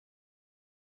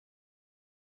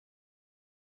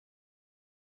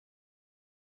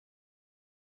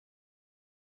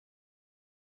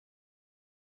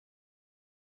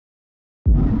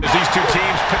as these two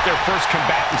teams pit their first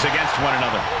combatants against one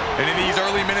another. And in these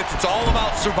early minutes, it's all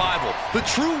about survival. The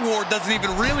true war doesn't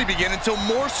even really begin until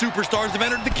more superstars have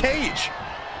entered the cage.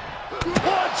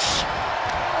 Punch!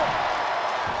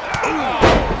 Ooh,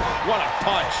 what a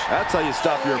punch. That's how you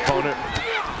stop your opponent.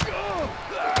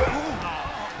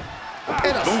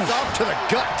 And a stop to the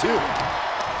gut, too.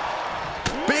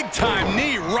 Big time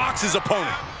knee rocks his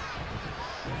opponent.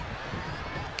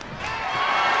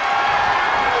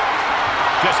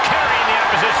 Just carrying the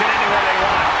opposition anywhere they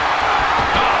want.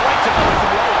 Oh, right to the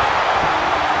roll.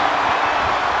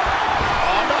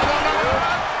 Oh, no.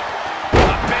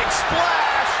 A big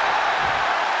splash.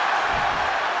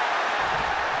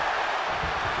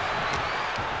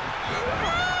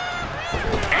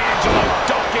 Angelo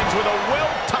Dawkins with a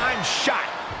well-timed shot.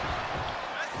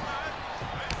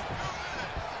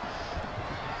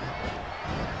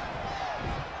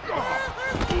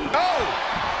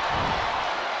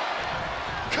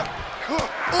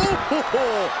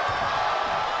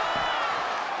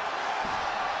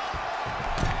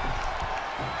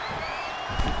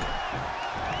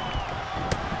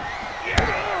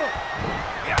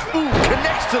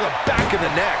 Connects to the back of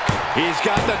the neck. He's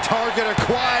got the target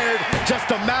acquired.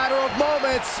 Just a matter of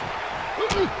moments.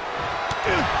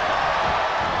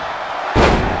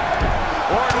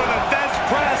 Ward with a fence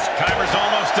press. Timer's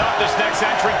almost up. This next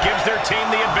entry gives their team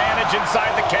the advantage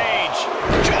inside the cage.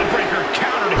 Jawbreaker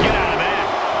counter to get out of that.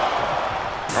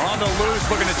 They're on the loose,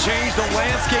 looking to change the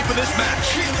landscape of this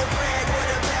match.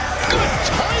 Good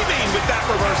timing with that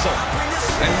reversal.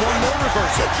 And one more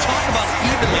reversal. Talk about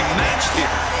evenly matched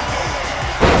here.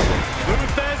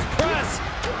 Luthez press.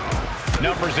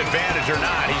 Numbers advantage or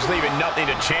not, he's leaving nothing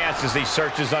to chance as he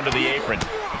searches under the apron.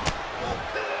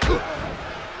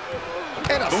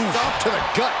 And a stop to the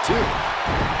gut, too.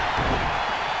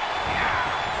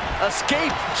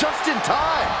 Escape just in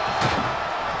time.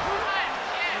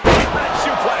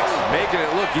 Suplex. Making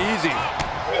it look easy.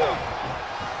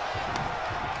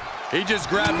 He just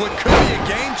grabbed what could be a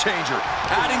game changer,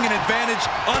 adding an advantage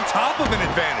on top of an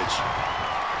advantage.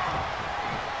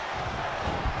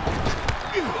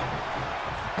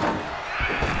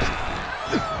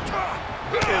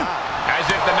 As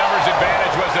if the numbers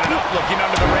advantage wasn't enough, looking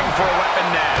under the ring for a weapon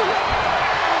now.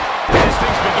 As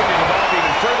things begin to evolve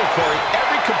even further, Corey,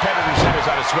 every competitor's head is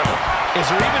on a swivel. Is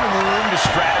there even room to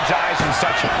strategize in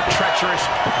such treacherous...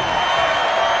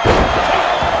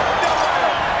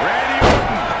 Randy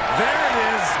Orton, there it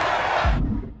is.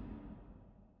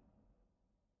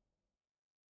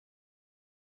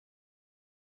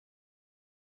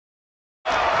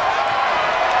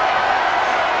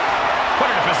 Put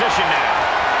in a position now.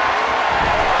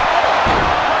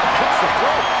 Cuts the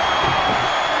throat.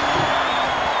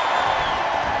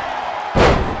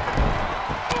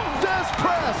 Death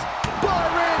press by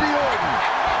Randy Orton.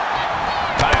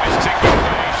 Time is ticking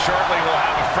away. Shortly we'll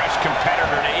have a fresh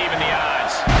competitor to even the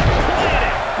odds.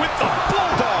 Planted with the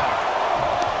Bulldog.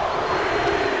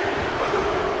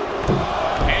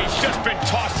 And he's just been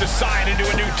tossed aside into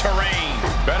a new terrain.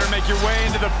 Better make your way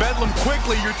into the bedlam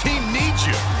quickly. Your team needs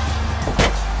you.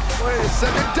 Wait a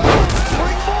second, down,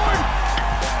 springboard!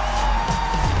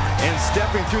 And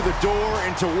stepping through the door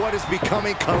into what is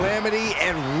becoming calamity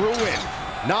and ruin.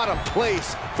 Not a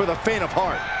place for the faint of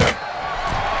heart.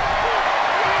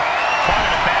 Caught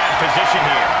in a bad position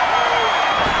here.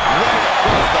 Right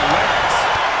across the legs.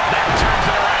 That turns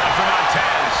it around for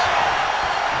Montez.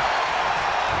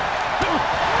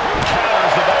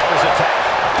 Counters the Viper's attack.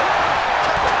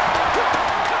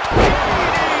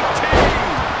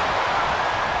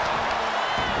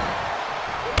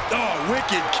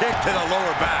 Wicked kick to the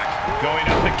lower back. Going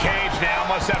up the cage now,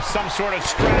 must have some sort of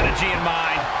strategy in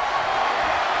mind.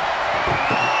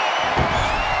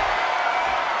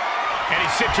 And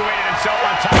he's situated himself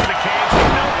on top of the cage. He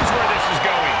knows where this is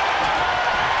going.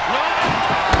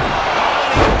 Oh,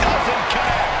 he doesn't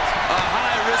connect. A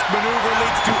high-risk maneuver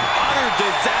leads to utter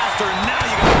disaster. Now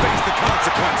you gotta face the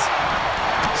consequence.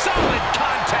 Solid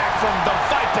contact from the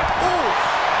Viper. Oof.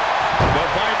 The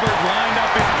Viper's lined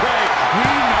up his prey. We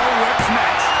know what's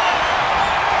next.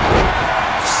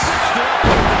 Stitched it up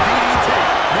with the DDT.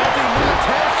 Nothing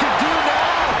Montez can do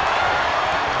now.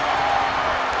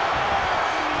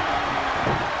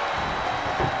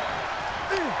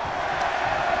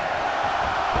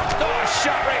 Oh,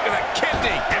 shot right to the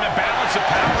kidney. And the balance of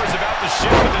power is about to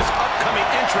shift with this upcoming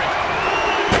entrant.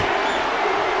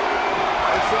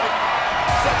 Looks like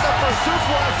setting up for a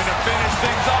suplex. To finish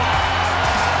things off.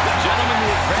 Gentlemen, the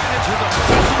advantage has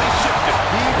officially shifted.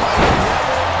 He might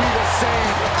never be the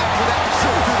same after that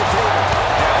shot through the table.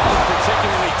 That was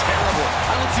particularly terrible.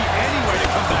 I don't see any way to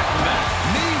come back from that.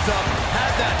 Knees up,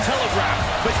 had that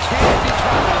telegraphed, but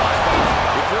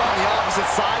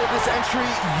this entry,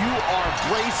 you are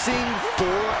bracing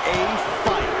for a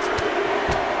fight.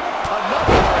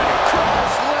 Another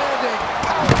cross-landing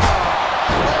powerbomb.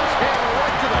 Left hand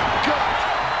right to the gut.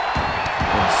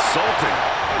 Insulting.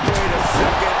 Wait a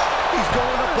second. He's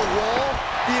going up the wall.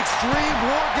 The extreme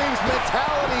War Games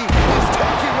mentality is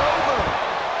taking over.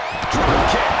 Drop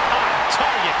kick on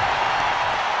target.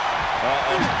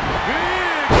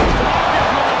 Big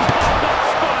Dawkins with a pop-up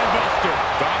spine buster.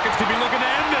 Dawkins could be looking to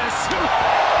end this.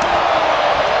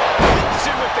 Hits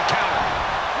him with the counter.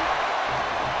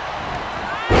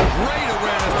 Great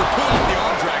awareness to pull up the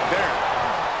arm drag there.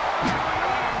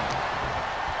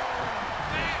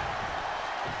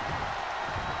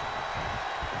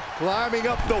 Climbing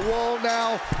up the wall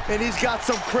now, and he's got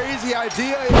some crazy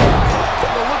idea in mind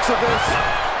from the looks of this.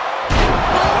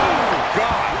 Oh,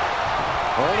 God.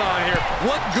 Hold on here.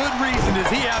 What good reason does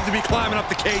he have to be climbing up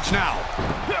the cage now?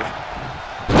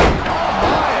 Oh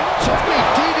my, jumping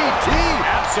DDT.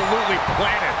 Absolutely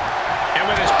planted. And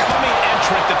with his coming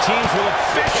entrant, the teams will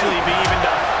officially be evened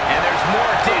up. And there's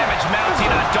more damage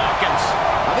mounting on Dawkins.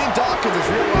 I think Dawkins is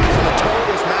realizing the toll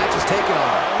this match is taking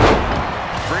on him.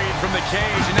 Freed from the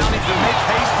cage and now needs to make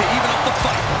haste to even up the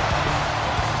fight.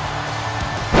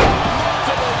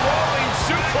 Multiple rolling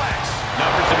suplex.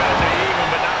 Numbers about to even,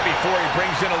 but not before he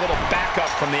brings in a little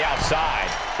backup from the outside.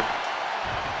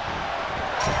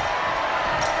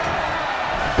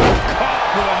 Caught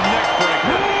with a neck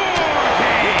breaker.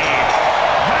 WarGames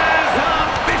has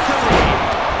officially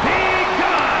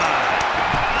begun.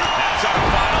 That's our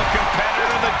final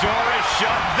competitor. The door is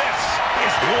shut. This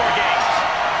is WarGames.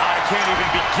 I can't even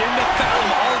begin to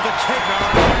fathom all the cake. No.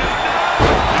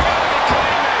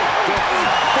 The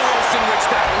force in which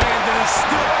that landed is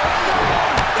still.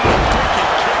 A wicked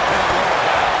kick to the lower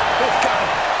back. It's got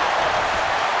him.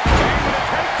 Aiming to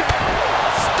take down.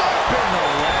 Stop in the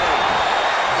leg.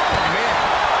 Man.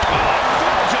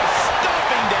 Just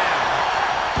stomping down.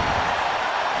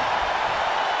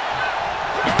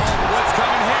 What's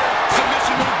coming here?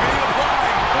 Submission move being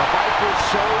applied. The Viper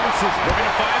shows his... We're going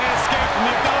to find an escape from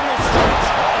the abdominal stretch.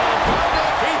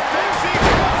 He thinks he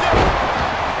has it.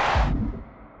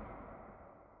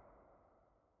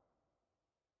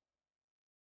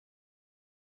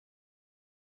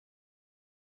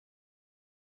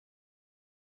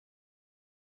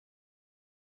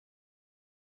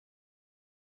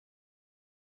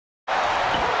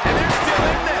 And they're still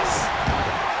in this.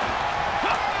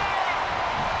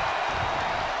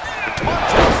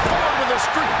 Montez forward with a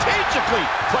strategically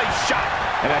placed shot.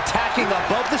 And attacking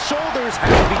above the shoulders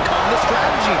has become the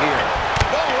strategy here.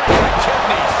 Oh, right in the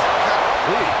kidneys.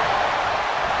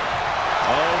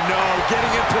 Oh no,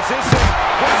 getting in position.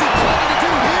 What's he planning to do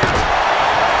here?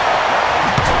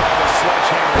 The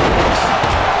sledgehammer works.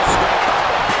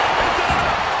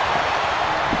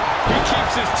 He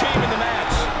keeps his team in the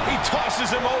match. He tosses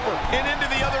him over and into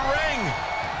the other ring.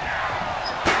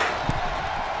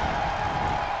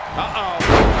 Uh-oh.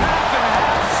 Half and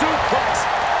half suplex.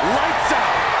 Lights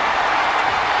out.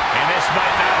 And this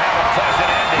might not have a pleasant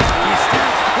ending. He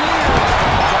steers clear.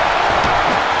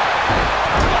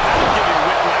 That'll give you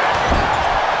whiplash.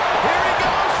 Here he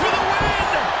goes for the win.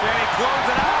 Can he close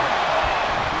it out?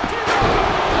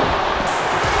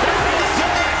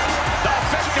 The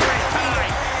victory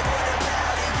time.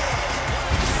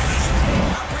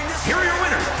 Here are your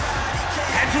winners.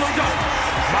 Angelo Dawkins,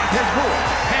 Montez Ford,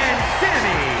 and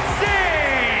Sami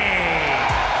Zayn.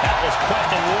 That was quite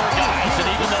the war, guys. And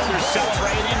even though they're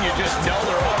celebrating, you just know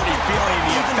they're already feeling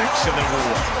the effects of the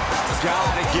war.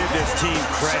 Gotta give this team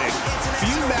credit.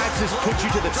 Few matches put you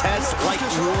to the test like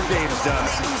War Games does.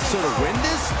 So to win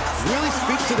this really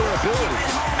speaks to their ability.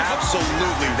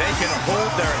 Absolutely. They can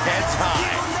hold their heads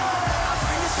high.